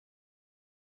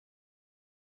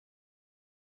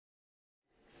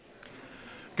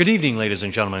Good evening, ladies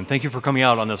and gentlemen. Thank you for coming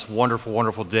out on this wonderful,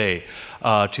 wonderful day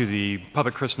to the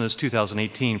Puppet Christmas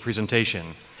 2018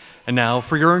 presentation. And now,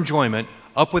 for your enjoyment,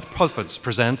 Up With Puppets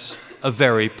presents A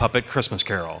Very Puppet Christmas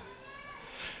Carol.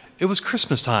 It was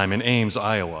Christmas time in Ames,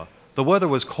 Iowa. The weather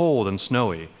was cold and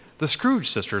snowy. The Scrooge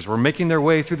Sisters were making their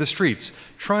way through the streets,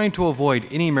 trying to avoid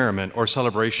any merriment or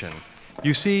celebration.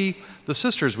 You see, the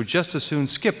sisters would just as soon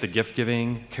skip the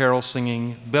gift-giving,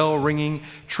 carol-singing, bell-ringing,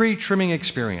 tree-trimming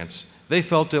experience. They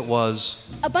felt it was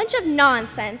a bunch of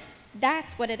nonsense.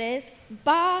 That's what it is.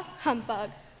 Bah humbug.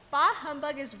 Bah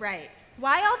humbug is right.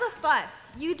 Why all the fuss?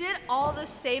 You did all the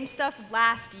same stuff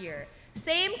last year.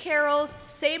 Same carols,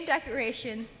 same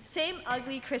decorations, same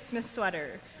ugly Christmas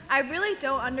sweater. I really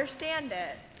don't understand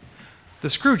it. The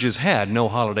Scrooges had no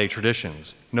holiday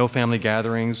traditions, no family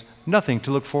gatherings, nothing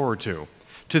to look forward to.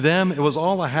 To them, it was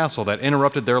all a hassle that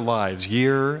interrupted their lives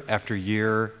year after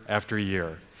year after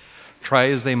year. Try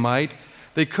as they might,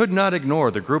 they could not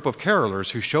ignore the group of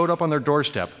carolers who showed up on their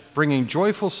doorstep, bringing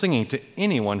joyful singing to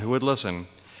anyone who would listen.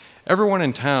 Everyone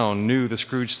in town knew the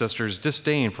Scrooge Sisters'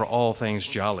 disdain for all things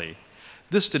jolly.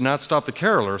 This did not stop the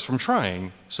carolers from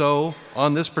trying, so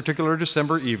on this particular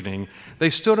December evening, they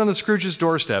stood on the Scrooges'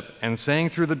 doorstep and sang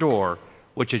through the door,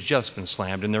 which had just been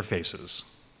slammed in their faces.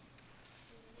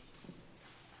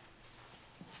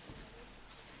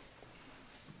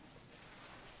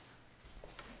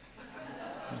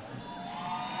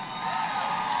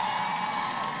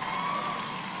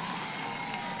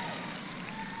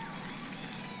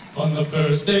 On the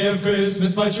first day of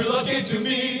Christmas, my true love gave to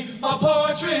me a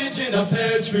partridge in a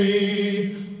pear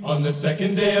tree. On the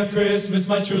second day of Christmas,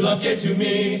 my true love gave to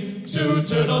me 2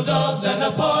 turtle doves and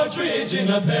a partridge in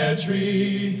a pear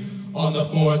tree. On the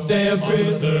fourth day of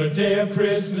Christmas, the third day of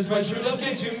Christmas, my true love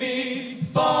gave to me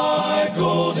 5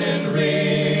 golden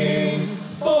rings,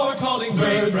 4 calling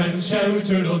birds, 3 French hens,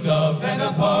 2 turtle doves, and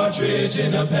a partridge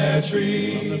in a pear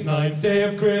tree. On the 9th day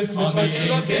of Christmas, my true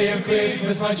love gave to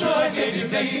Christmas, my true love gave to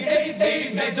me 8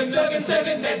 maids and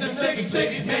 7 maids and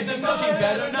 6 maids and milk. You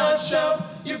better not shout,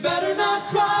 you better not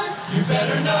cry, you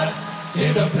better not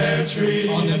hit a pear tree.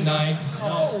 On the 9th,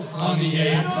 no. On the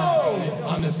 8th, no.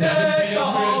 On the 7th day of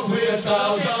Christmas, with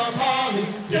boughs of holly,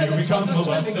 here we come the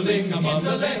whistling among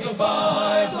the lanes of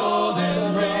 5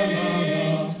 golden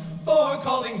rings, 4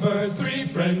 calling birds, 3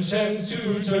 French hens,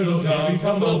 2 turtle doves.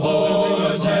 From the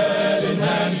woods, hand in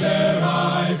hand, there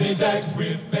I bedecked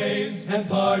with maize and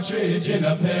partridge in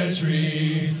a pear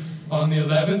tree. On the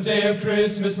 11th day of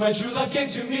Christmas, my true love gave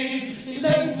to me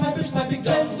 11 pipers piping,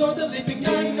 10 lords a leaping,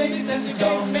 9 ladies dancing,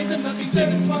 8 maids and milking,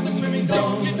 7 swans a swimming,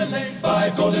 6 geese a laying,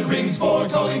 5 golden rings, 4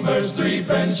 calling birds, 3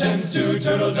 French hens, 2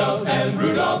 turtle doves, and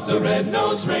Rudolph the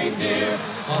red-nosed reindeer.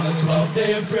 On the 12th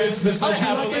day of Christmas, I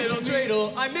have a little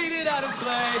dreidel. I made it out of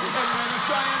clay. Everyone is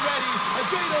dry and ready. A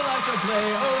dreidel I shall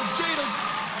play. Oh, dreidel,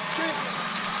 dreidel,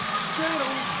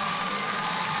 dreidel.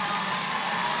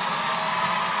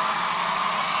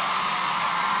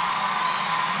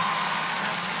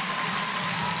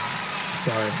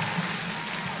 Sorry.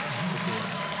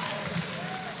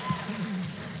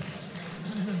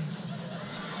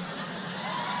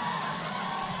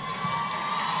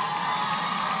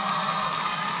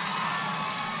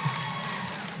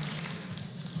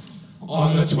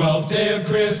 On the 12th day of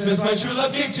Christmas, my true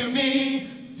love gave to me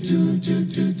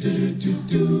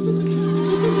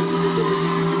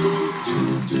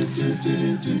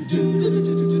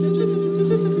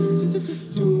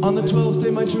On the 12th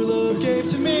day, my true love gave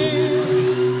to me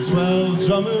 12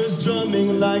 drummers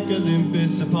drumming like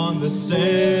Olympus upon the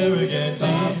Serengeti.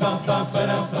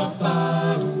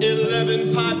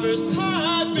 11 pipers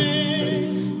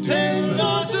piping, 10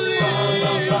 lords a leaping.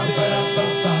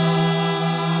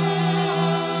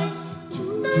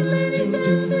 The ladies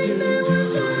dancing, they were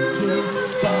dancing.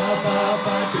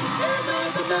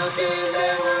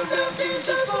 They were milking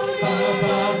just for me.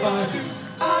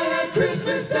 I had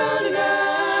Christmas down in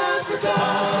Africa. I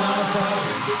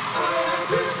had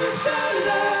Christmas down in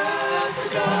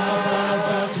Africa.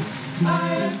 I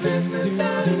had Christmas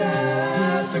down in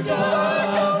Africa.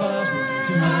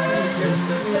 I had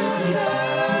Christmas down in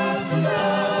Africa.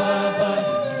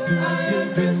 I had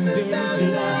Christmas down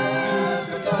in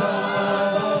Africa.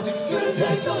 Gonna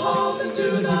take the halls and do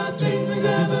the things we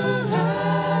never had.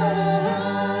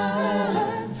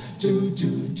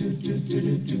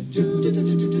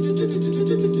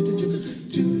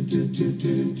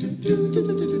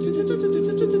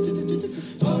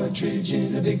 Partridge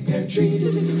in a big pear tree.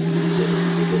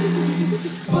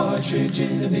 Partridge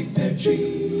in a big pear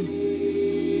tree.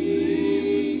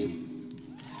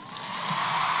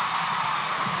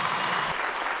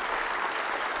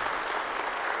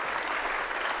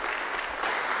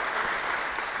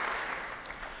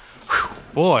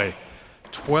 Boy,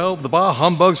 the bah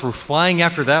humbugs were flying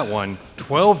after that one.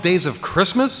 12 days of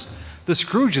Christmas? The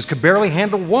Scrooges could barely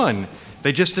handle one.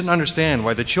 They just didn't understand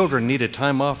why the children needed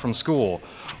time off from school,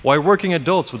 why working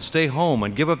adults would stay home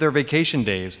and give up their vacation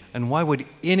days, and why would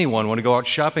anyone want to go out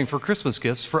shopping for Christmas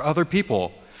gifts for other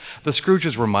people? The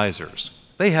Scrooges were misers.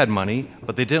 They had money,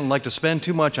 but they didn't like to spend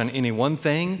too much on any one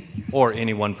thing or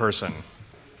any one person.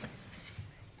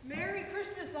 Merry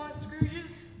Christmas, Aunt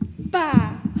Scrooges. Bah.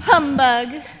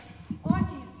 Humbug.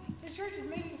 Aunties, the church is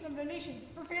making some donations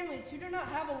for families who do not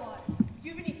have a lot. Do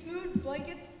you have any food,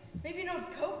 blankets, maybe an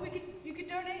old coat you could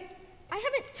donate? I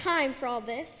haven't time for all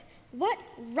this. What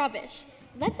rubbish.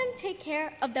 Let them take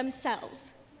care of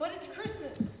themselves. But it's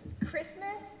Christmas.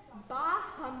 Christmas? Bah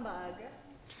humbug.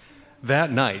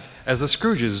 That night, as the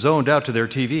Scrooges zoned out to their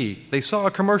TV, they saw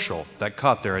a commercial that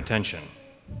caught their attention.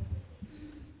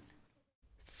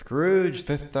 Scrooge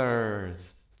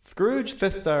Sisters! Scrooge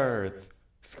Sisters!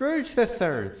 Scrooge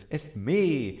Sisters! It's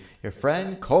me, your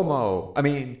friend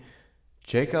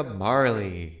Jacob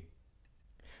Marley.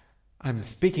 I'm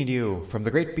speaking to you from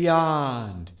the great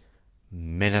beyond,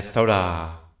 Minnesota.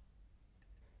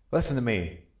 Listen to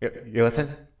me. You listen?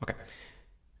 Okay.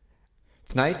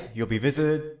 Tonight, you'll be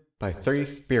visited by 3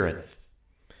 spirits.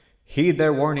 Heed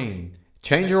their warning.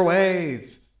 Change your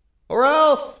ways, or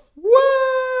else. Woo!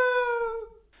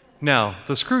 Now,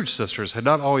 the Scrooge Sisters had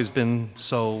not always been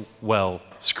so,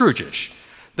 Scroogish.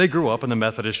 They grew up in the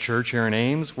Methodist church here in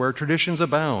Ames, where traditions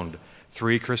abound.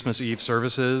 3 Christmas Eve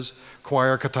services,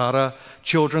 choir cantata,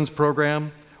 children's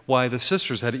program. Why, the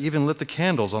sisters had even lit the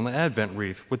candles on the Advent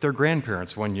wreath with their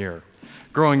grandparents one year.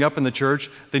 Growing up in the church,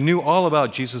 they knew all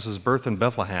about Jesus' birth in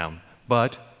Bethlehem,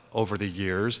 but over the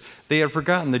years, they had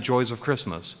forgotten the joys of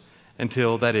Christmas,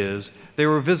 until, that is, they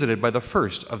were visited by the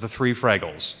first of the 3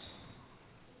 Fraggles.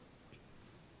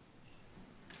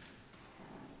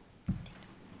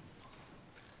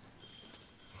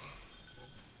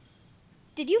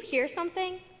 Did you hear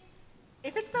something?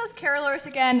 If it's those carolers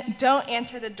again, don't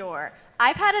answer the door.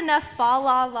 I've had enough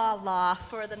fa-la-la-la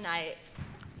for the night.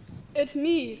 It's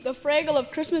me, the Fraggle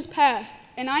of Christmas past,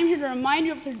 and I'm here to remind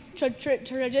you of the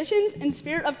traditions and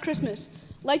spirit of Christmas,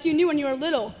 like you knew when you were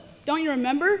little. Don't you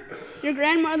remember? Your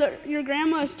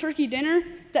grandma's turkey dinner,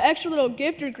 the extra little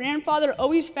gift your grandfather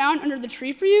always found under the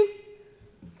tree for you?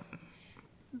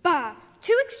 Bah.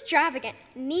 Too extravagant,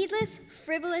 needless,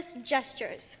 frivolous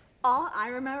gestures. All I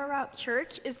remember about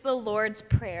church is the Lord's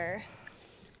Prayer.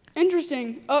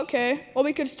 Interesting. Okay, well,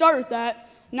 we could start with that.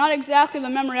 Not exactly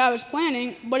the memory I was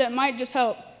planning, but it might just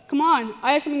help. Come on,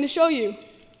 I have something to show you.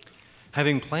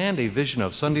 Having planned a vision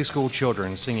of Sunday school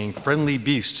children singing friendly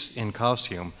beasts in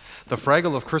costume, the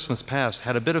Fraggle of Christmas Past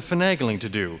had a bit of finagling to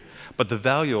do, but the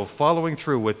value of following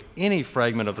through with any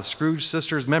fragment of the Scrooge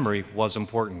Sisters' memory was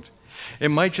important. It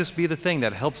might just be the thing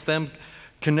that helps them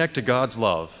connect to God's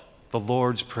love, the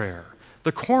Lord's Prayer,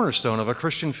 the cornerstone of a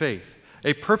Christian faith,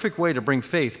 a perfect way to bring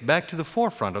faith back to the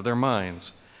forefront of their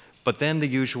minds. But then the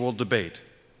usual debate.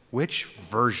 Which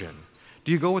version?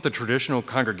 Do you go with the traditional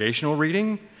congregational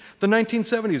reading? The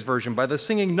 1970s version by the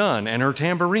singing nun and her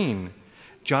tambourine?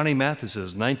 Johnny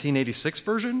Mathis's 1986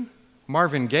 version?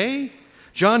 Marvin Gaye?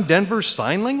 John Denver's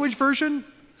sign language version?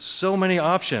 So many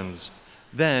options.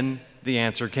 Then the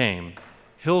answer came.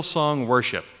 Hillsong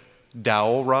worship.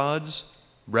 Dowel rods,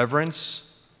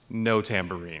 reverence, no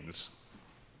tambourines.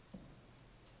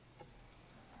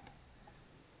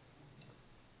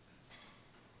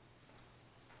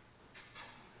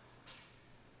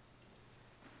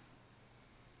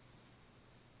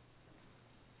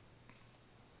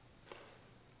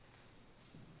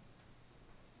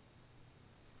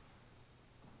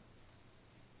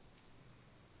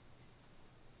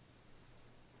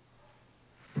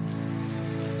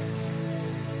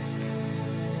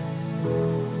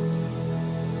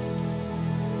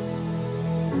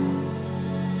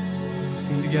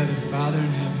 Sing together, Father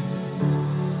in heaven.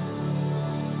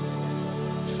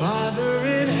 Father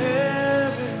in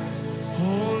heaven,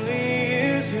 holy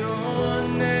is your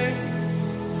name.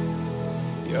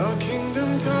 Your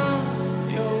kingdom come,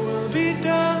 your will be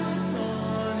done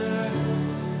on earth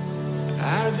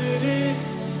as it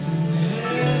is in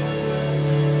heaven.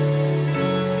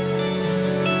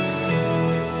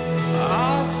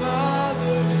 Our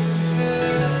Father in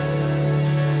heaven,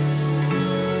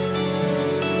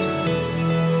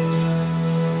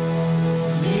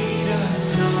 lead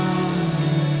us not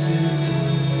into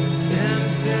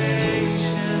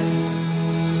temptation,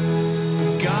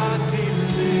 but God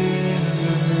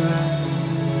deliver us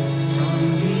from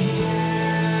the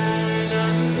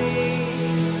enemy.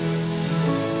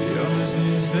 Yours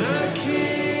is the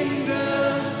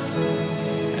kingdom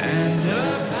and the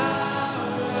power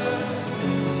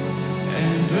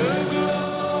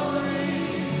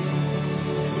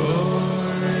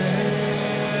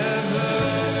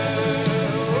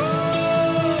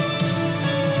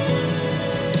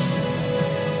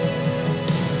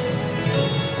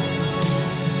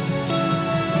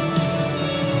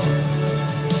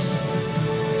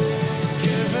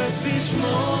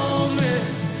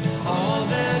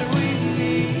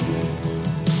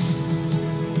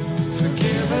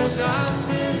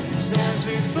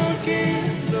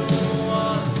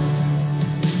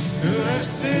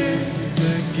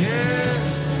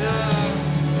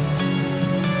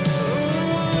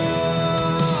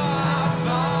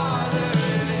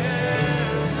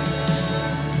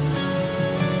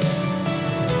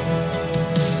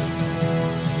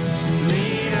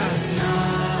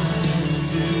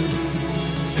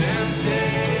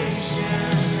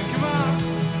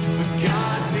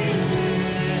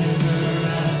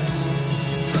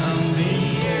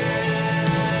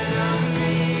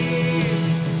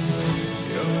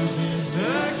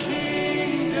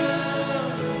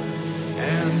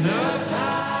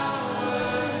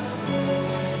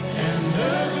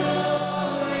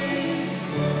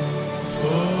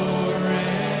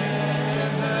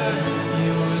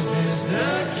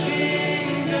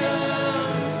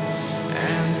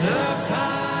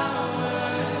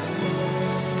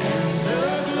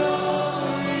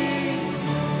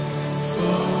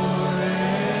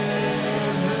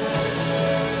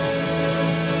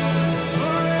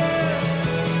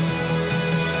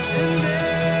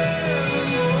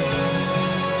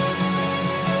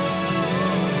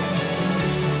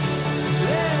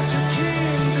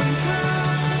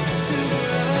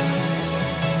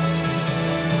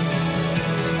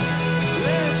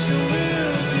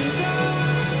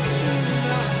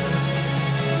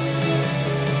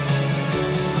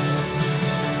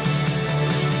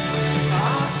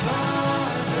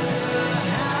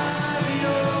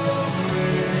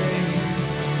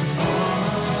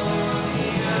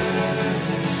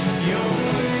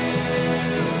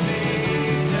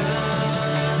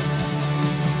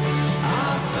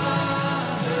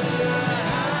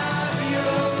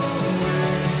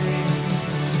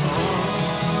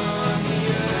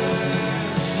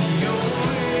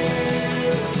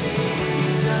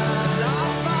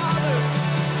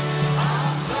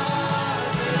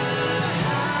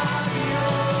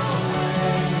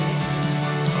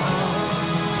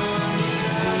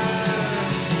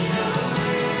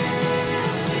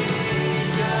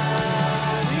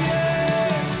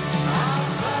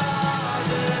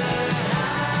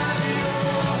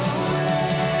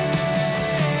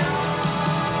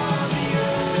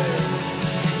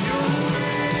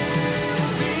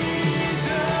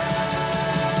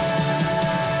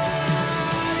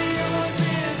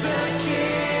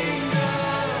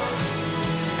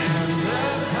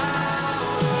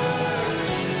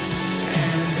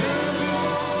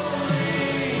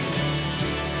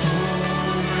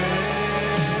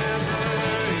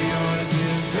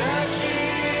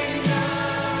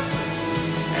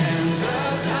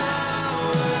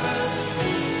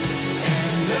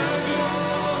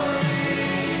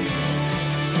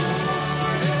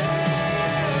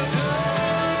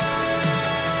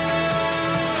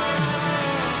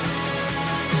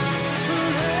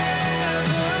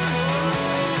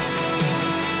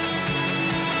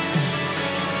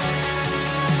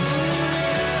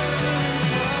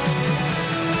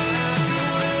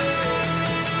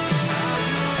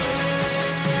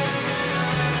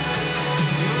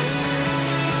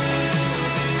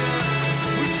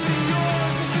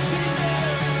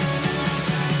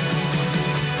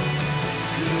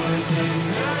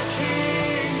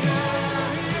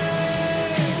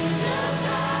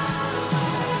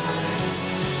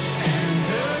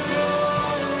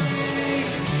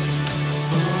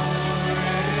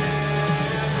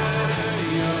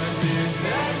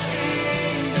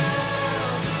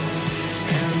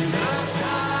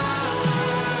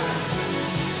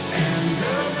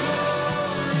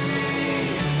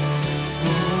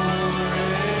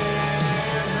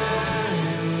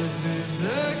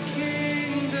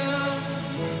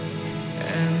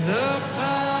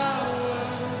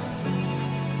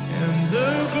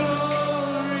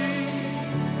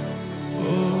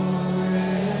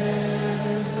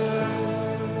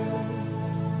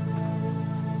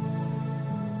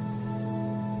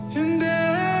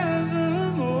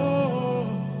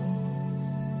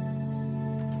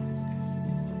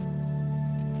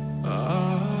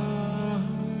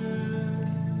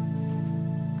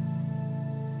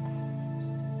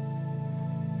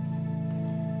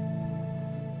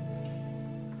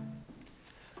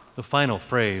The final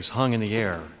phrase hung in the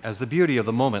air as the beauty of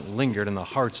the moment lingered in the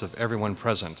hearts of everyone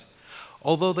present.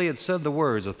 Although they had said the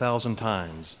words 1,000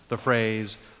 times, the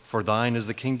phrase, "For thine is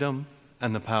the kingdom,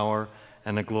 and the power,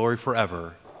 and the glory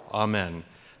forever, amen,"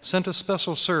 sent a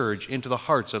special surge into the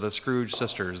hearts of the Scrooge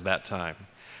sisters that time.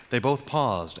 They both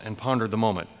paused and pondered the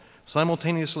moment,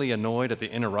 simultaneously annoyed at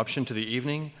the interruption to the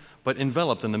evening, but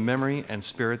enveloped in the memory and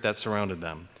spirit that surrounded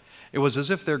them. It was as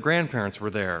if their grandparents were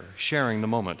there, sharing the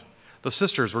moment. The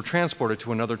sisters were transported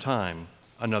to another time,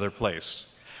 another place.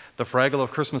 The fraggle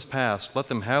of Christmas past let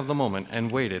them have the moment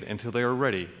and waited until they were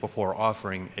ready before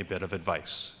offering a bit of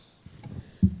advice.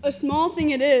 A small thing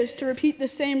it is to repeat the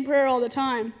same prayer all the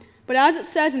time, but as it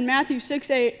says in Matthew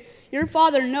 6:8, your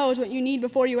Father knows what you need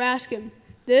before you ask him.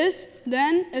 This,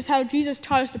 then, is how Jesus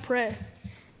taught us to pray.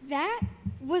 That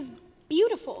was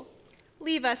beautiful.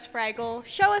 Leave us, Fraggle.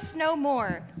 Show us no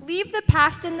more. Leave the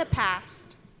past in the past.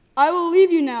 I will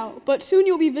leave you now, but soon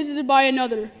you'll be visited by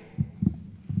another.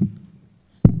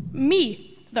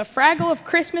 Me, the Fraggle of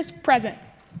Christmas present.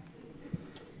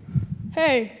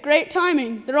 Hey, great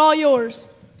timing. They're all yours.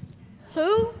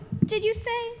 Who did you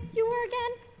say you were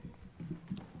again?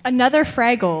 Another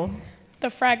Fraggle. The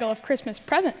Fraggle of Christmas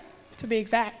present, to be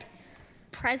exact.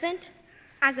 Present?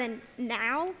 As in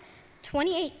now?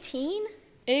 2018?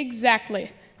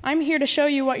 Exactly. I'm here to show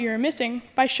you what you're missing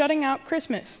by shutting out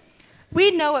Christmas. We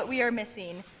know what we are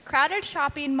missing. Crowded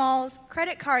shopping malls,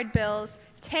 credit card bills,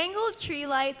 tangled tree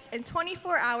lights, and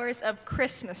 24 hours of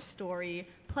Christmas Story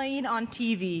playing on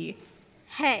TV.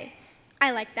 Hey,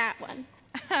 I like that one.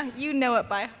 You know it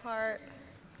by heart.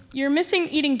 You're missing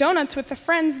eating donuts with the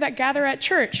friends that gather at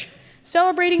church,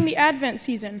 celebrating the Advent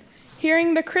season,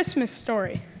 hearing the Christmas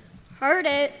Story. Heard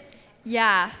it.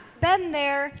 Yeah, been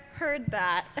there, heard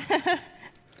that.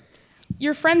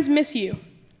 Your friends miss you.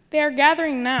 They are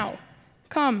gathering now.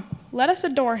 Come, let us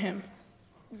adore him.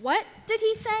 What did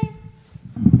he say?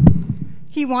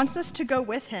 He wants us to go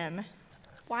with him.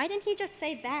 Why didn't he just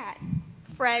say that?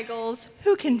 Fraggles,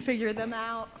 who can figure them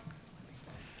out?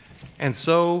 And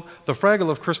so the fraggle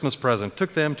of Christmas present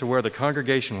took them to where the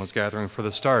congregation was gathering for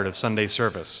the start of Sunday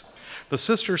service. The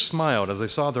sisters smiled as they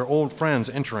saw their old friends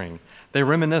entering. They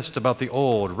reminisced about the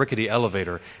old, rickety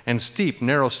elevator and steep,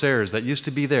 narrow stairs that used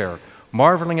to be there,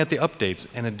 marveling at the updates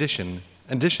and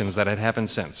additions that had happened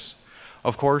since.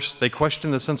 Of course, they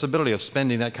questioned the sensibility of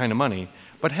spending that kind of money,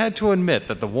 but had to admit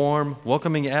that the warm,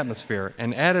 welcoming atmosphere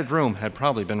and added room had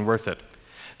probably been worth it.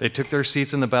 They took their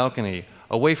seats in the balcony,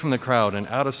 away from the crowd and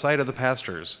out of sight of the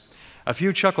pastors. A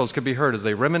few chuckles could be heard as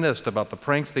they reminisced about the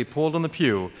pranks they pulled in the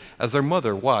pew as their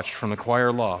mother watched from the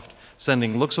choir loft,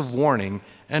 sending looks of warning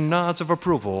and nods of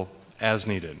approval as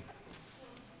needed.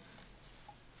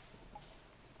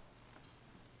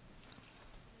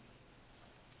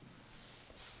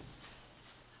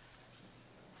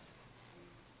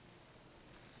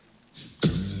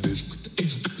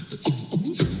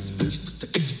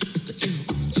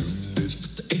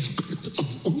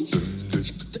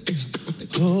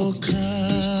 Oh,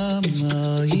 come,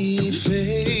 all ye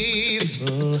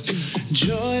faithful,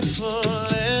 joyful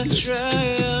and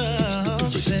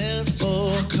triumphant.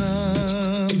 Oh,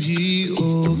 come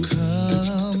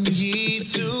ye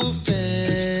to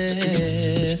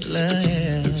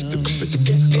Bethlehem.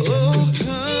 Oh,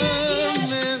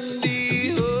 come and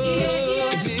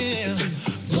behold him,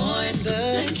 born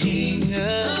the King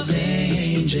of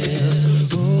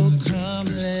angels. Oh, come,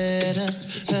 let us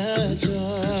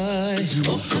adore him.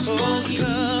 Oh,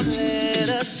 come, let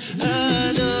us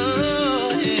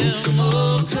adore him.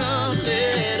 Oh, come,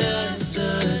 let us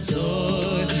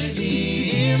adore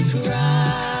him, Christ.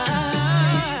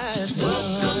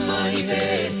 Oh, come, all ye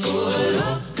faithful.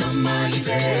 Oh, come, all ye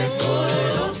faithful.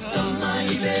 Oh, come, all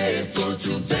ye faithful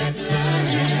to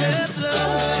Bethlehem.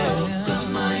 Oh,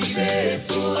 come, all ye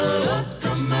faithful. Oh,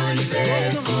 come, all ye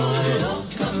faithful. Oh,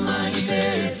 come, all ye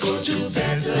faithful to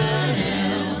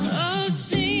Bethlehem. Oh,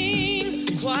 sing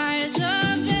choirs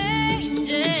of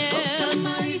angels,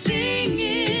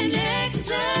 singing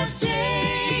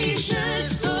exultation.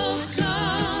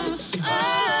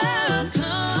 Oh,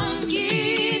 come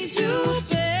ye to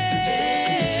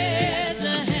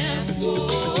Bethlehem.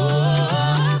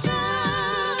 Oh,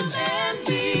 come and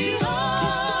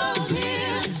behold him,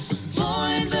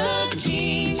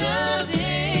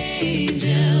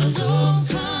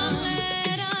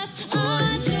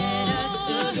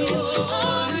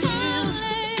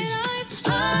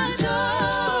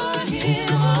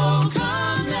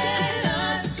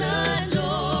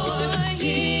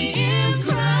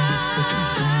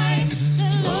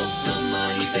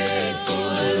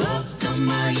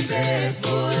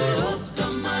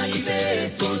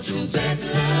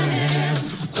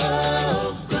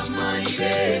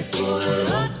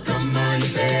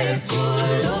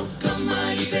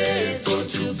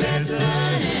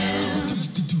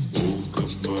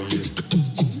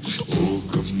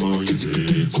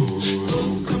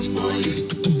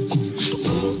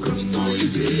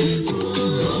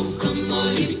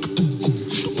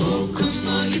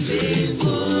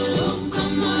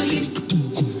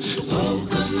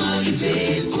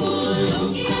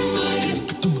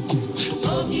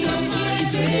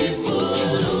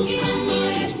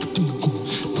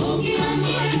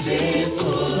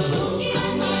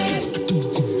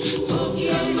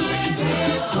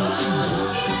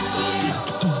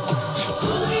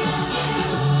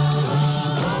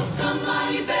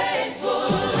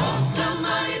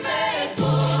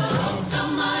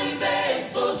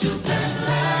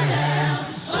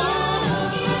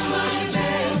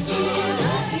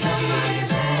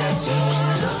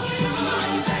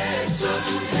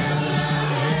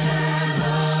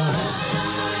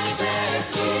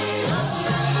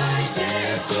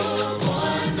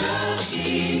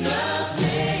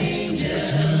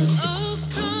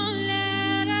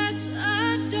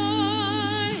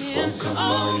 him.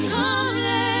 Oh, come,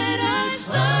 let us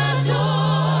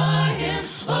adore him.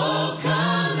 Oh,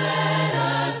 come, let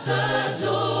us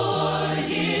adore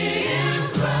him.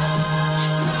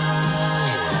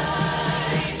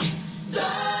 Christ, the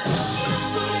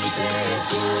Lord,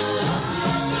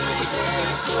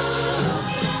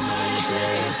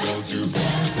 faithful, to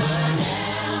Bethlehem.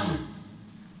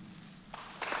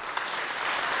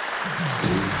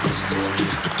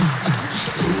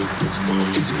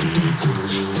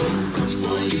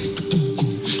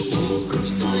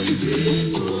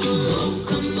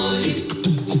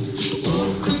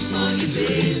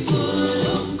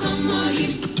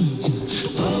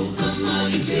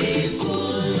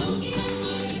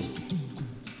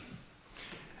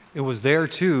 It was there,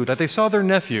 too, that they saw their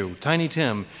nephew, Tiny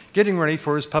Tim, getting ready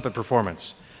for his puppet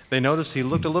performance. They noticed he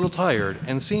looked a little tired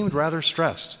and seemed rather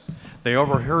stressed. They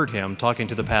overheard him talking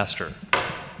to the pastor.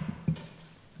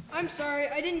 I'm sorry,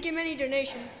 I didn't get many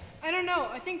donations. I don't know,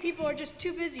 I think people are just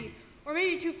too busy, or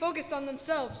maybe too focused on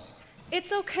themselves.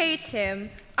 It's okay, Tim.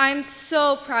 I'm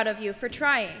so proud of you for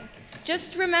trying.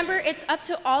 Just remember, it's up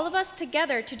to all of us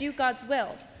together to do God's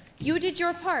will. You did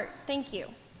your part. Thank you.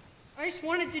 I just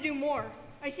wanted to do more.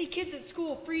 I see kids at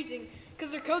school freezing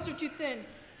because their coats are too thin.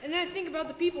 And then I think about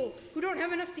the people who don't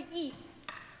have enough to eat.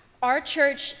 Our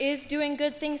church is doing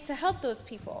good things to help those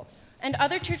people, and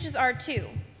other churches are too.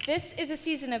 This is a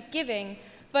season of giving,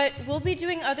 but we'll be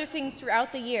doing other things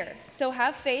throughout the year. So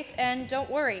have faith and don't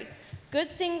worry.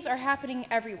 Good things are happening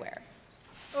everywhere.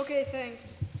 Okay,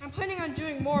 thanks. I'm planning on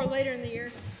doing more later in the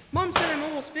year. Mom said I'm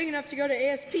almost big enough to go to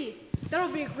ASP.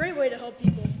 That'll be a great way to help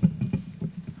people.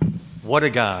 What a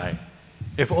guy.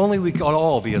 If only we could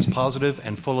all be as positive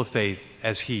and full of faith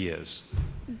as he is.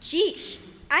 Geesh,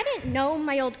 I didn't know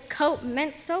my old coat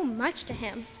meant so much to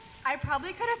him. I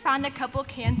probably could have found a couple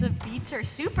cans of beets or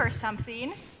soup or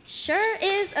something. Sure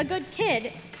is a good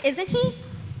kid, isn't he?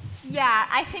 Yeah,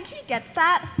 I think he gets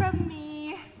that from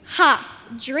me. Ha!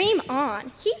 Dream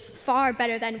on. He's far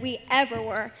better than we ever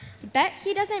were. Bet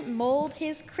he doesn't mold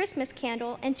his Christmas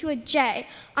candle into a J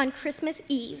on Christmas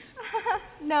Eve.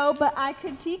 No, but I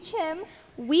could teach him.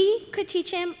 We could teach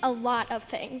him a lot of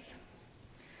things.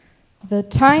 The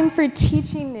time for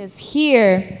teaching is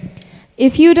here.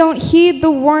 If you don't heed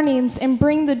the warnings and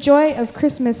bring the joy of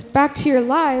Christmas back to your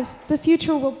lives, the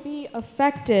future will be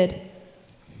affected.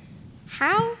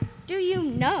 How do you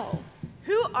know?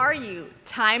 Who are you,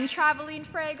 time-traveling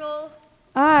Fraggle?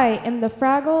 I am the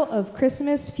Fraggle of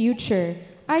Christmas future.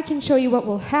 I can show you what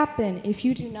will happen if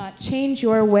you do not change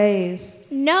your ways.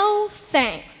 No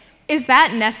thanks. Is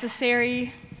that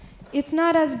necessary? It's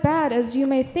not as bad as you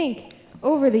may think.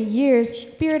 Over the years, the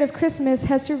spirit of Christmas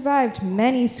has survived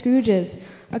many Scrooges,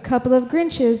 a couple of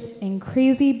Grinches, and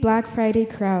crazy Black Friday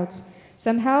crowds.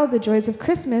 Somehow, the joys of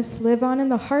Christmas live on in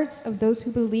the hearts of those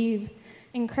who believe,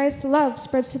 and Christ's love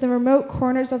spreads to the remote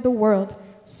corners of the world.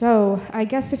 So, I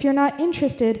guess if you're not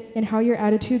interested in how your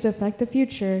attitudes affect the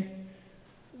future.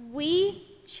 We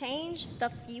change the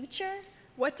future?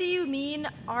 What do you mean,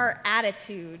 our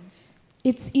attitudes?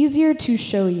 It's easier to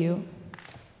show you.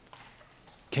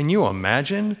 Can you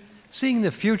imagine? Seeing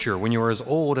the future when you are as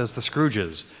old as the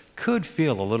Scrooges could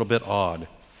feel a little bit odd.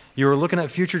 You are looking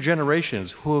at future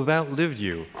generations who have outlived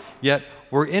you, yet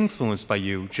were influenced by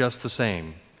you just the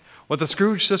same. What the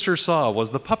Scrooge Sisters saw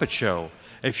was the puppet show,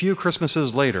 a few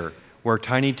Christmases later, where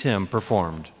Tiny Tim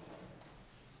performed.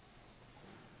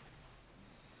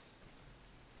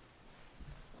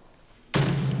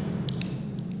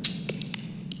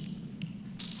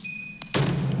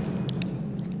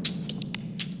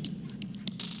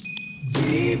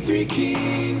 We three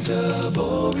kings of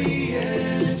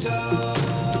Orient are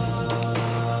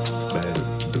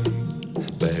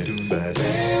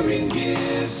bearing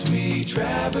gifts we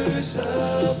traverse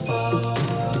afar.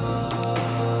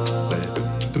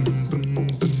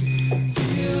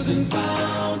 Field and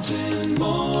fountain,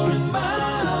 moor and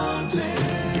mountain,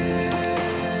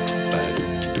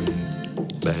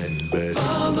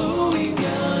 following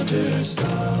yonder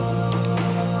star.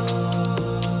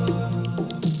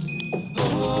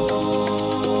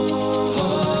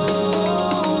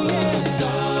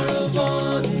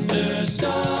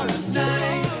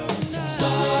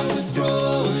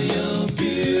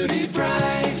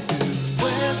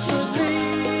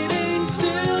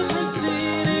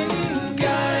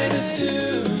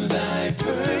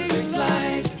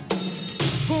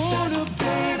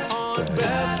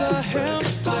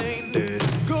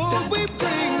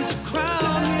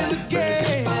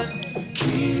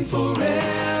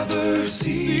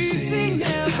 Ceasing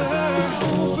never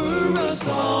over us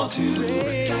all to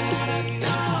reign.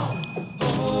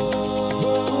 Oh,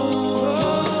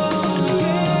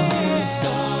 yeah.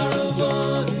 Star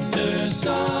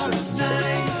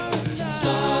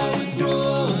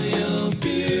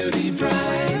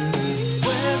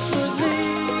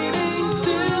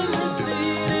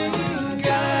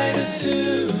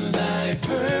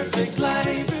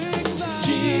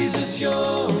Jesus, you're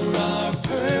our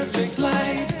perfect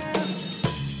light.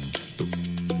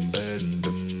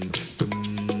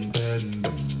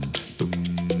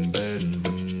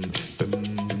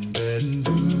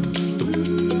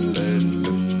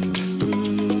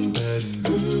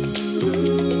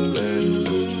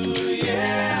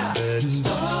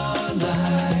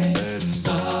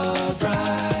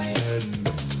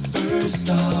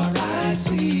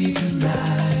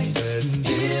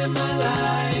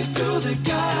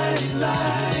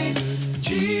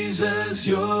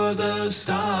 You're the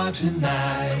star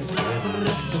tonight.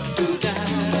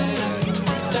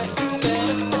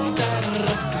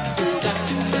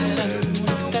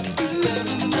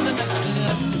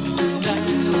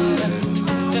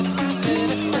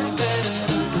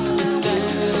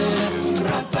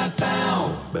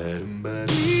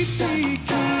 We three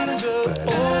kings of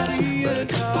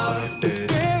Orient are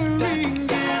bearing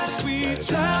gifts we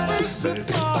travel so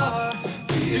far.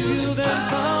 Field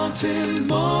and fountain,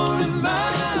 more and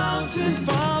mountain,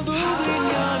 following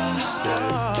yonder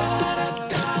star.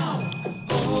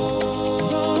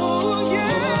 Oh,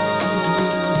 yeah.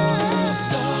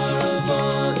 Star of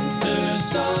wonder,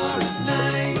 star of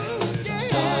night,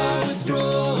 star with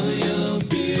royal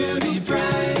beauty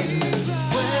bright.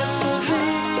 Westward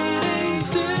leading,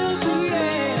 still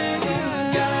crusading,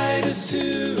 guide us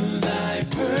to thy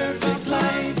perfect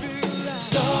light.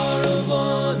 Star of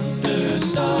wonder,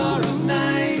 star of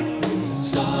night,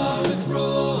 star with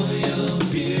royal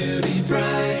beauty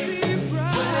bright.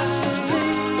 Westward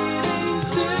leading,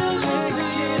 still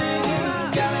crusading,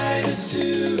 guide us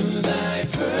to thy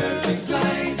perfect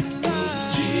light.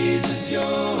 Jesus, you're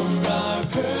our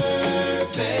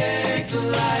perfect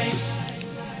light.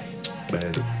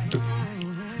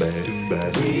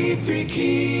 We three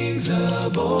kings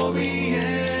of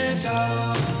Orient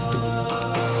are.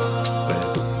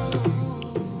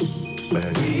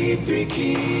 We three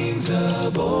kings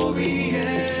of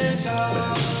Orient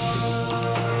are.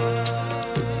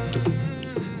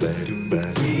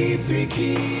 We three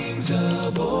kings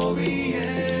of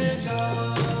Orient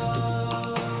are.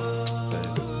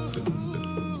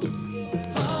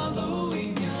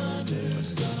 Following yonder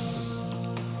star.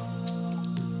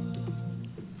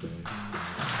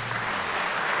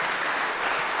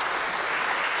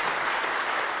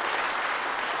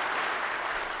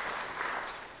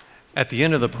 At the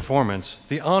end of the performance,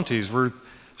 the aunties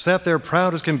sat there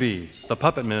proud as can be. The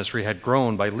puppet ministry had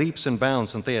grown by leaps and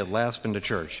bounds since they had last been to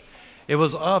church. It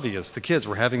was obvious the kids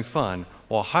were having fun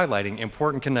while highlighting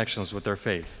important connections with their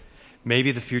faith.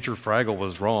 Maybe the future Fraggle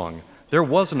was wrong. There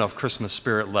was enough Christmas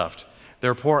spirit left.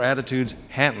 Their poor attitudes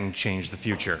hadn't changed the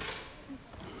future.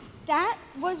 That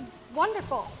was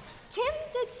wonderful. Tim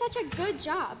did such a good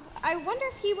job. I wonder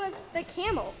if he was the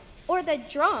camel or the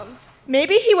drum.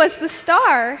 Maybe he was the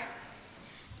star.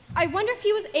 I wonder if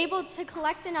he was able to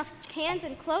collect enough cans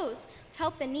and clothes to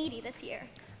help the needy this year.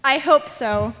 I hope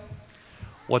so.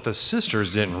 What the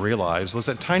sisters didn't realize was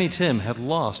that Tiny Tim had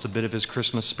lost a bit of his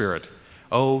Christmas spirit.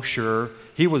 Oh, sure,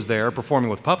 he was there performing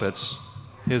with puppets.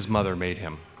 His mother made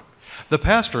him. The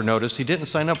pastor noticed he didn't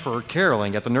sign up for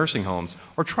caroling at the nursing homes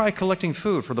or try collecting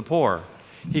food for the poor.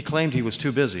 He claimed he was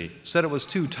too busy, said it was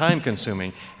too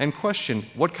time-consuming, and questioned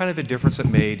what kind of a difference it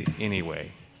made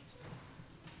anyway.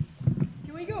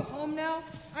 Can we go home now?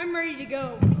 I'm ready to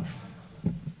go.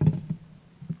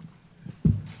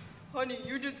 Honey,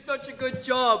 you did such a good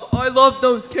job. I love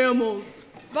those camels.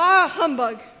 Bah,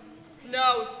 humbug.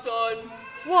 Now, son.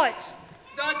 What?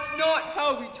 That's not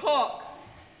how we talk.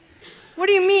 What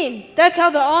do you mean? That's how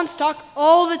the aunts talk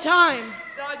all the time.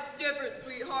 That's different,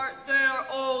 sweetheart. They are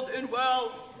old and,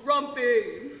 well,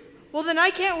 grumpy. Well, then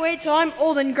I can't wait till I'm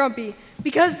old and grumpy,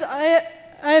 because I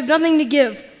have nothing to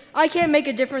give. I can't make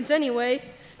a difference anyway.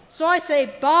 So I say,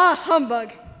 bah,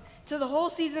 humbug, to the whole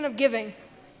season of giving.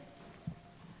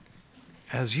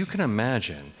 As you can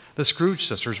imagine, the Scrooge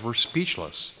sisters were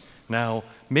speechless. Now,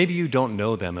 maybe you don't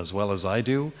know them as well as I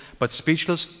do, but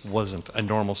speechless wasn't a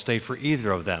normal state for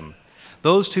either of them.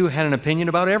 Those two had an opinion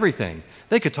about everything.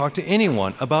 They could talk to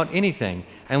anyone about anything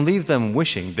and leave them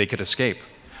wishing they could escape.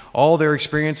 All their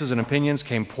experiences and opinions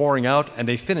came pouring out, and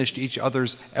they finished each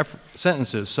other's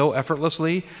sentences so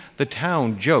effortlessly, the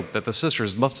town joked that the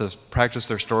sisters must have practiced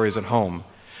their stories at home.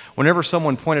 Whenever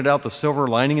someone pointed out the silver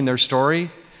lining in their story,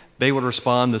 they would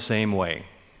respond the same way.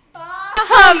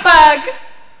 Humbug!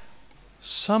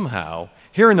 Somehow,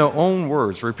 hearing their own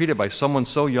words repeated by someone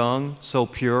so young, so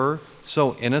pure,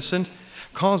 so innocent,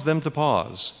 caused them to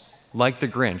pause. Like the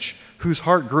Grinch, whose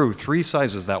heart grew 3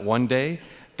 sizes that one day,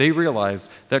 they realized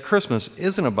that Christmas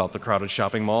isn't about the crowded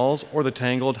shopping malls or the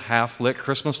tangled, half-lit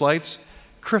Christmas lights.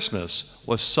 Christmas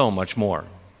was so much more.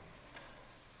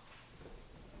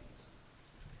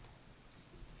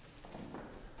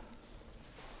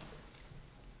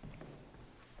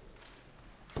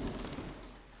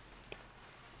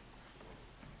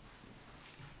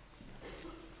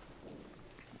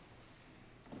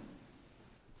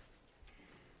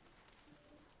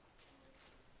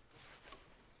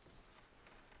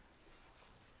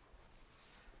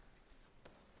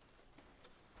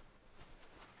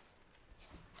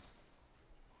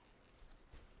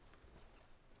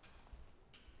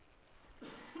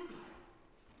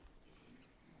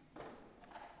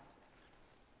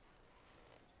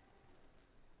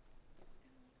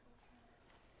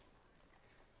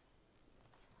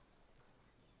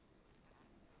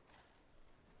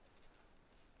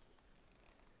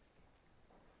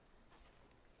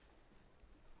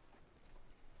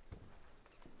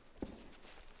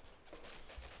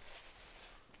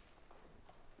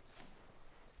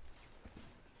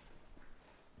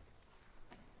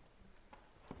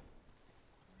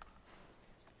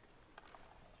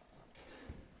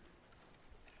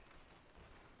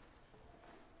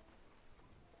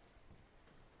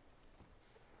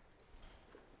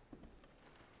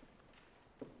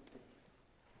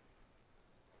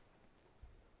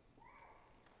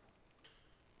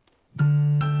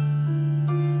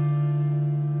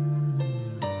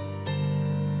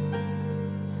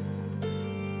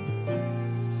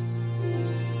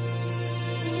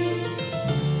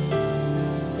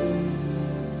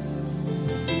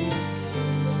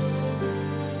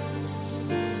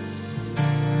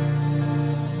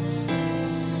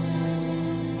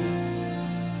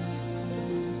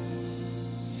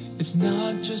 It's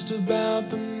not just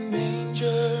about the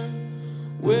manger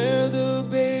where the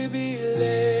baby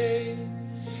lay.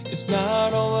 It's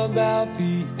not all about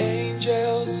the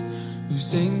angels who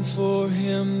sing for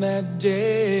him that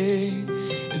day.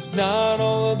 It's not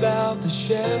all about the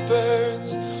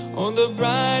shepherds or the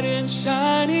bright and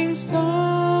shining star.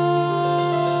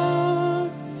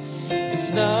 It's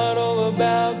not all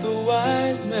about the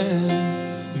wise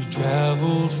men who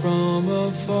traveled from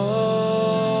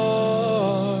afar.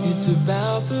 It's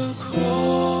about the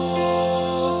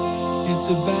cross. It's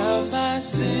about my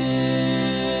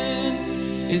sin.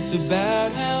 It's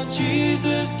about how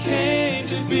Jesus came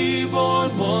to be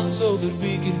born once so that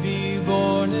we could be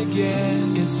born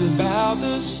again. It's about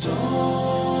the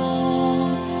stone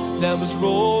that was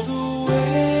rolled away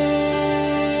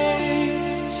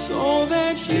so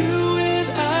that you and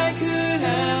I could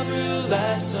have real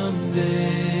life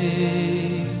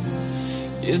someday.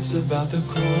 It's about the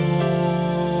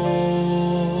cross.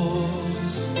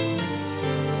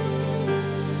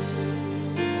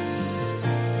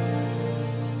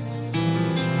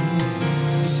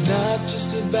 It's not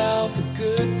just about the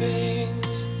good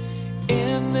things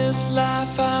in this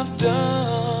life I've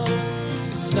done.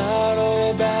 It's not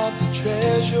all about the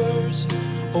treasures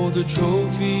or the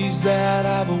trophies that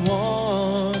I've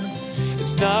won.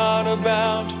 It's not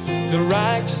about the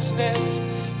righteousness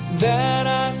that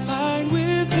I find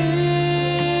within.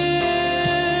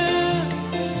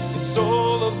 It's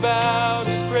all about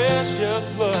his precious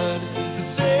blood that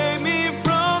saved me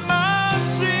from my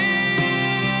sin.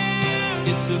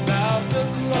 It's about the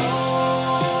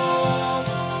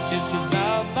cross. It's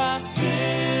about my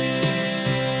sin.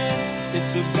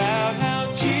 It's about how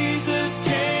Jesus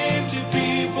came to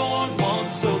be born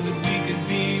once so that we could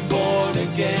be born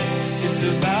again. It's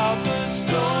about the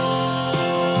stone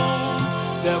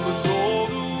that was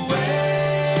rolled away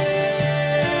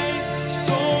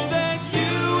so that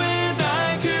you and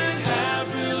I could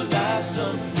have real life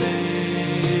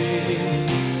someday.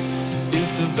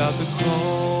 It's about the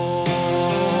cross.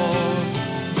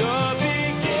 The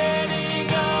beginning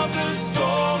of the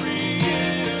story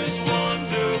is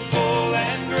wonderful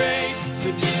and great,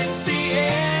 but it's the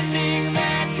ending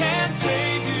that can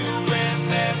save you, and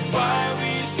that's why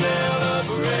we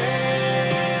celebrate.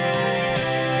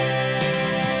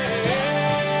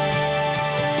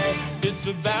 It's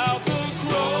about the cross.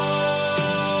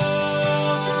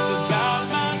 It's about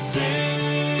my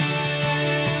sin.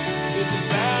 It's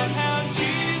about how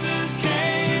Jesus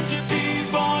came to be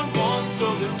born once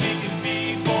so that we can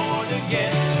be born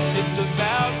again. It's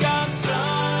about God's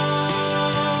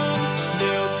Son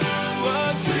nailed to a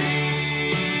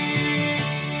tree.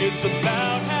 It's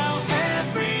about how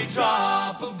every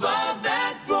drop above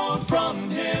that flowed from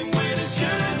him when it should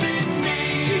have been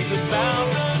me. It's about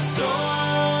the storm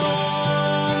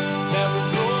that was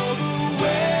rolled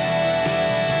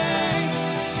away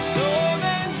so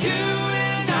that you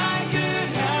and I could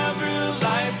have real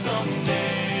life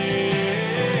someday.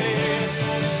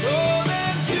 So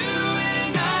that you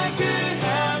and I could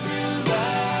have real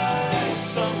life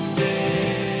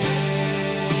someday.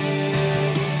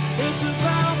 It's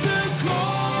about the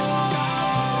cross.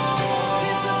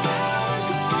 It's about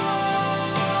the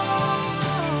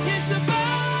cross. It's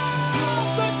about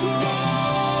the cross.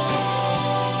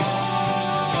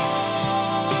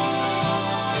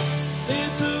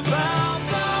 It's about the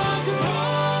cross.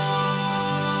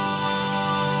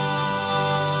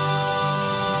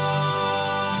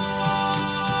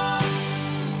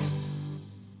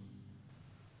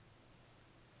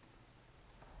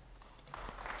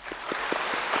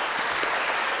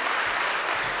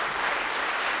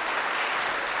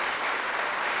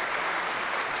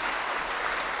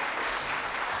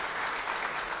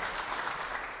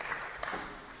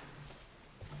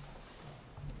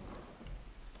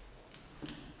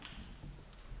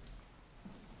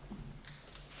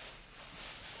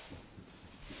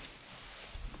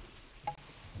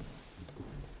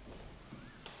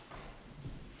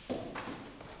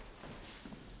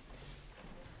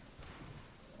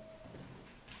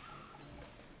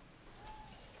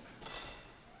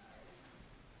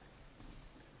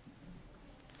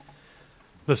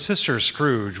 The sisters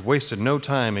Scrooge wasted no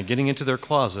time in getting into their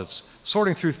closets,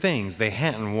 sorting through things they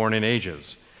hadn't worn in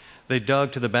ages. They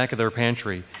dug to the back of their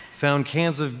pantry, found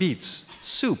cans of beets,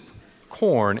 soup,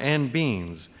 corn, and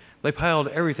beans. They piled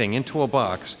everything into a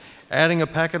box, adding a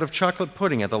packet of chocolate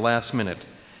pudding at the last minute.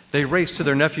 They raced to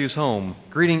their nephew's home,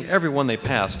 greeting everyone they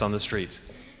passed on the street.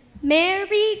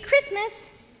 Merry Christmas!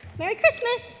 Merry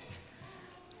Christmas!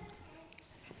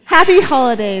 Happy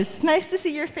holidays. Nice to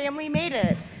see your family made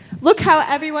it. Look how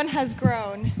everyone has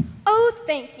grown. Oh,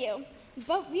 thank you.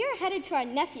 But we are headed to our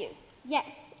nephew's.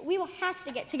 Yes, we will have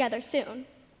to get together soon.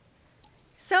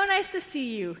 So nice to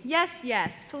see you. Yes,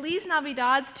 yes. Feliz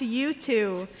Navidades to you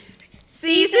too.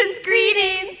 Season's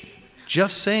greetings.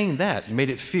 Just saying that made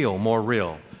it feel more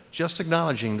real. Just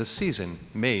acknowledging the season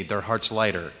made their hearts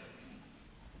lighter.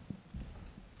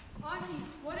 Aunties,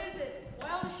 what is it? Why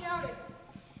all the shouting?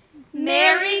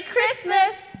 Merry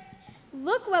Christmas!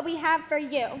 Look what we have for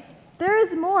you. There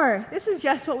is more. This is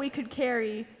just what we could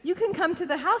carry. You can come to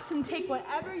the house and take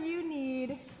whatever you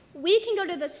need. We can go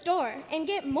to the store and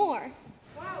get more.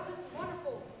 Wow, this is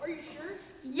wonderful. Are you sure?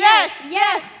 Yes,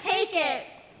 take it.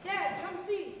 Dad, come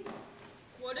see.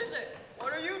 What is it?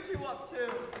 What are you two up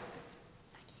to?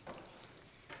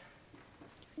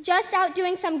 Just out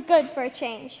doing some good for a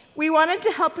change. We wanted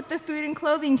to help with the food and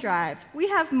clothing drive. We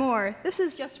have more. This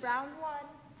is just round one.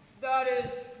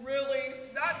 That's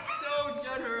so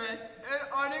generous and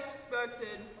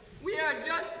unexpected. We are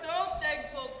just so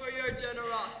thankful for your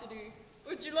generosity.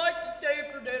 Would you like to stay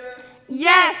for dinner?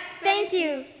 Yes, thank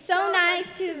you. So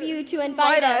nice of you to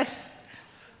invite us.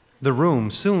 The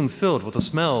room soon filled with the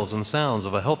smells and sounds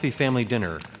of a healthy family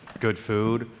dinner. Good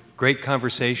food, great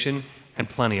conversation, and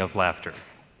plenty of laughter.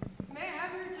 May I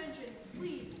have your attention,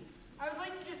 please? I would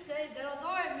like to just say that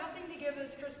although I have nothing to give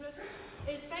this Christmas,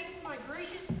 it is thanks to my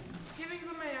gracious givings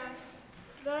of my aunts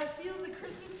that I feel the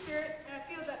Christmas spirit, and I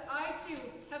feel that I too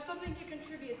have something to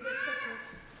contribute this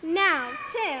Christmas. Now,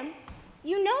 Tim,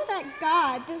 you know that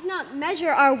God does not measure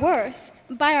our worth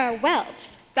by our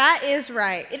wealth. That is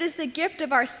right. It is the gift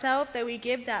of ourself that we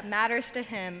give that matters to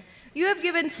Him. You have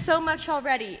given so much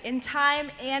already in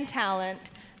time and talent,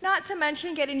 not to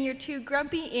mention getting your two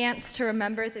grumpy aunts to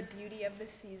remember the beauty of the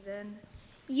season.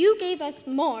 You gave us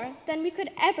more than we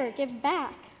could ever give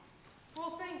back.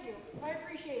 Well, thank you. I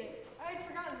appreciate it. I had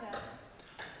forgotten that.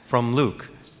 From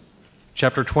Luke,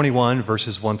 chapter 21,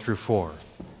 verses 1 through 4.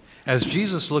 As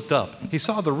Jesus looked up, he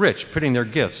saw the rich putting their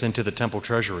gifts into the temple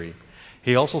treasury.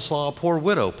 He also saw a poor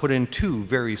widow put in 2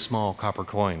 very small copper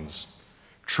coins.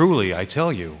 Truly, I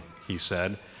tell you, he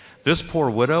said, this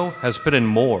poor widow has put in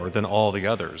more than all the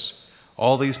others.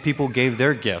 All these people gave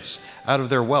their gifts out of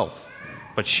their wealth,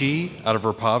 but she, out of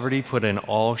her poverty, put in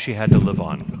all she had to live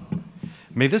on.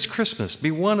 May this Christmas be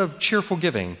one of cheerful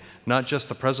giving, not just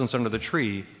the presents under the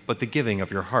tree, but the giving of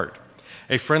your heart.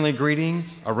 A friendly greeting,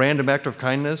 a random act of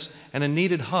kindness, and a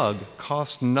needed hug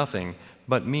cost nothing,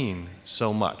 but mean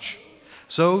so much.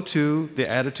 So, too, the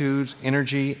attitudes,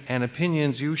 energy, and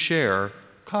opinions you share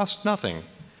cost nothing,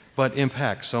 but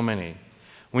impact so many.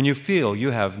 When you feel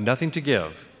you have nothing to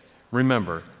give,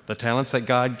 remember the talents that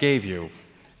God gave you,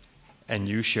 and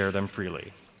you share them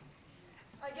freely.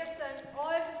 I guess then all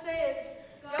I have to say is,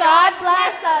 God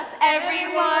bless us,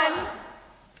 everyone.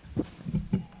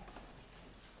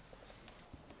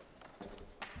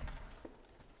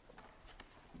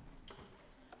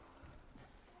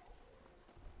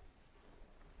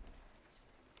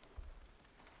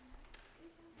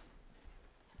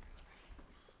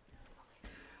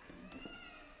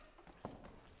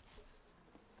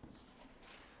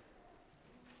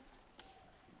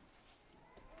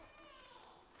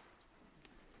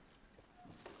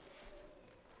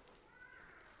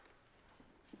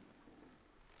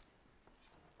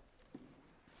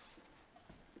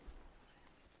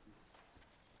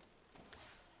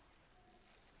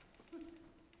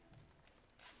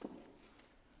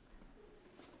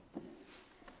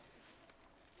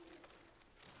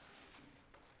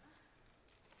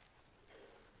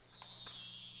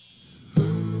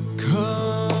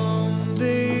 Come,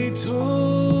 they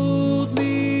told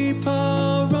me,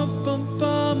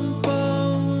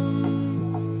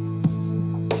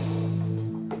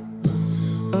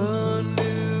 pa-rum-pum-pum-pum, a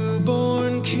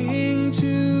newborn king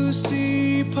to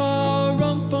see,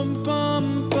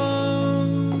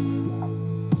 pa-rum-pum-pum-pum.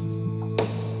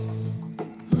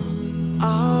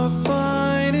 Our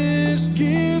finest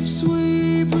gifts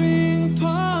we bring,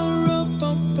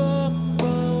 pa-rum-pum-pum-pum.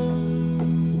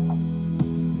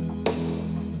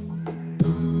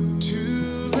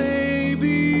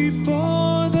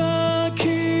 Before the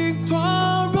king,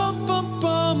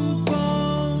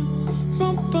 pa-rum-pum-pum-pum,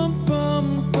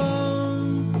 rum-pum-pum-pum,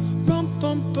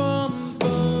 rum-pum-pum-pum.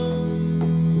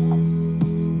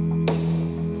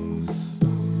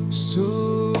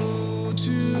 So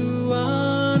to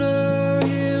honor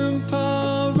him,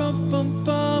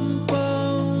 pa-rum-pum-pum-pum,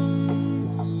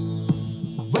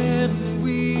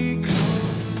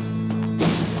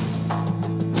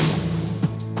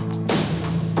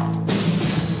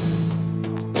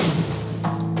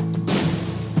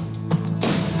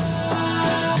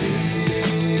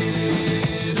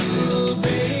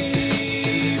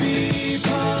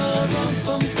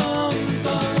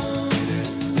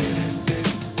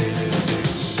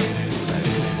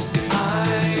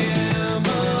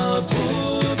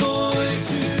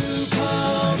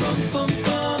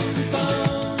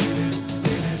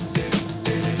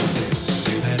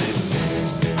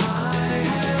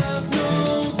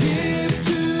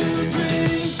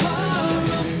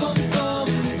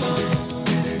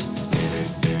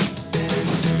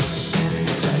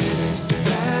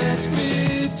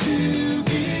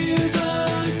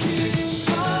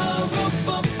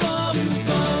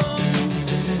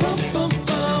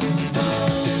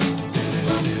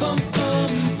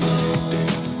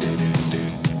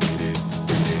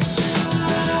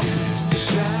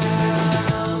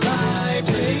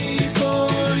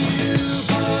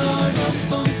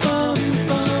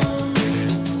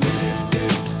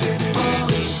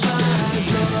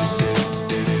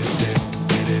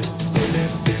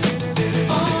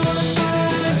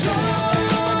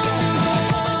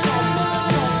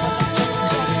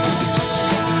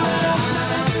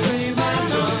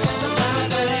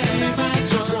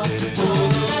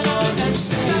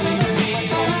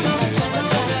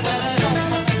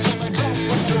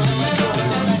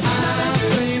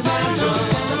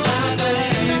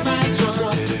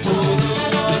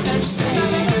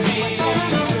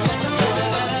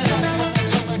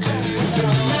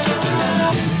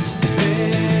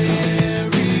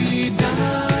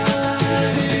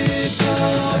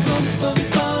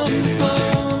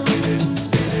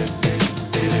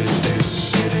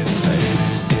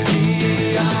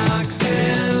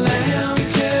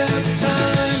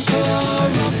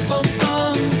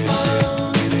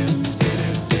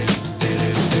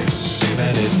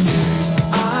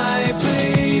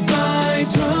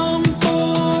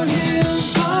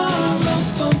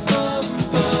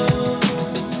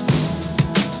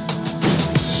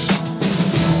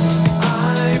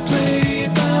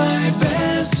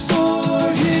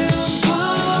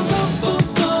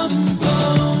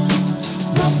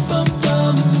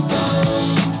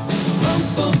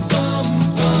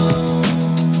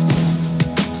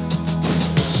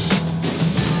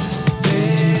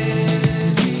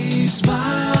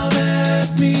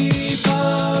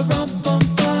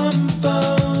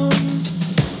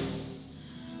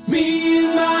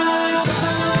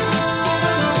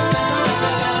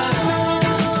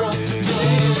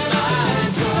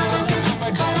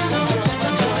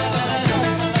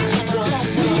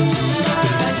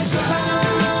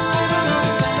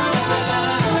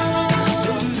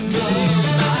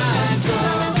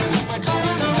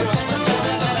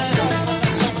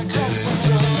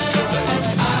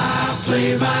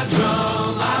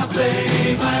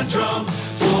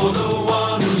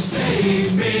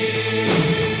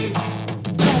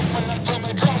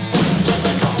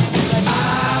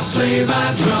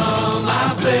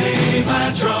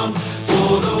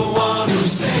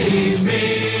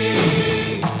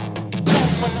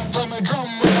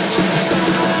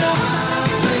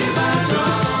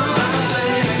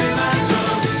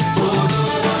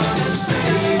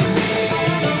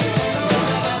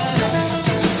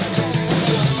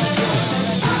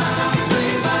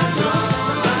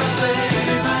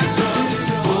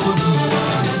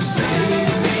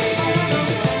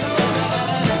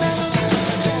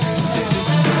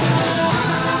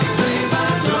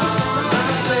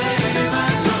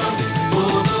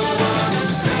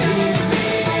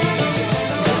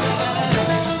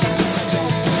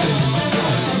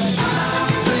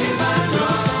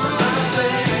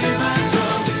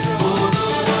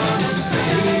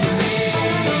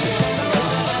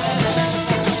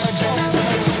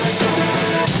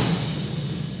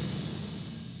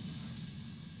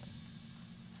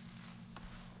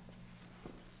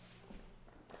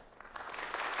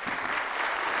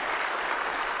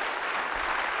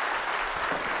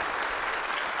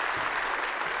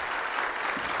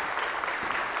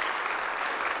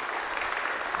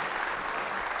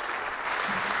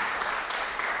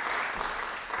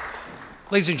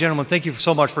 Ladies and gentlemen, thank you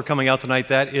so much for coming out tonight.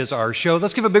 That is our show.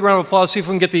 Let's give a big round of applause, see if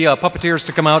we can get the puppeteers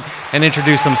to come out and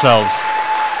introduce themselves.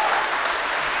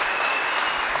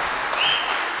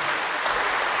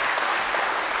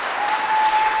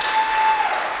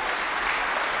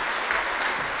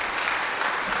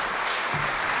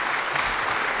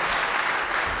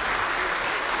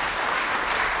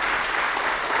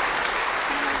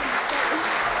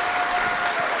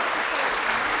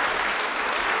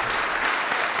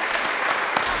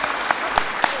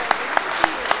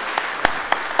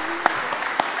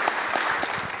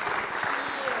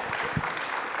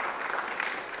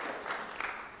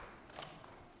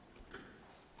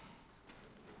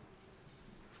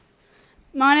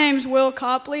 My name's Will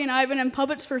Copley, and I've been in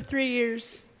puppets for 3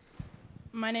 years.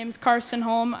 My name's Karsten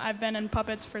Holm. I've been in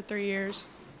puppets for 3 years.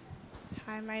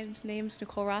 Hi, my name's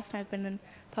Nicole Ross, and I've been in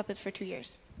puppets for 2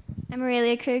 years. I'm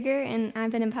Aurelia Kruger, and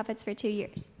I've been in puppets for 2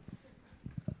 years.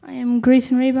 I am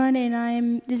Grayson Raybond,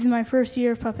 and this is my first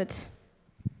year of puppets.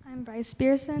 I'm Bryce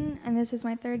Spearson, and this is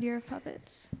my 3rd year of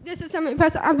puppets. This is Summer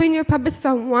Press. I've been in puppets for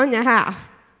 1.5.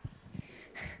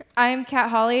 I'm Kat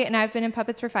Hawley, and I've been in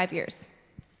puppets for 5 years.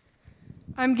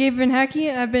 I'm Gabe Van Hecky,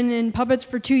 and I've been in puppets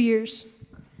for 2 years.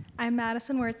 I'm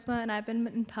Madison Wertzma, and I've been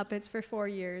in puppets for 4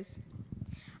 years.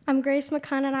 I'm Grace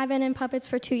McCunn, and I've been in puppets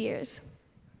for 2 years.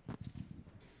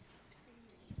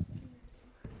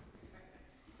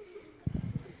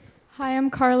 Hi, I'm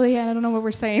Carly, and I don't know what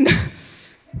we're saying.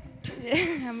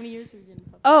 How many years have you been in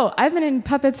puppets? Oh, I've been in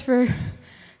puppets for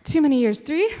too many years.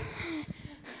 3?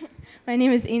 My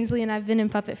name is Ainsley, and I've been in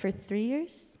puppet for 3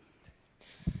 years.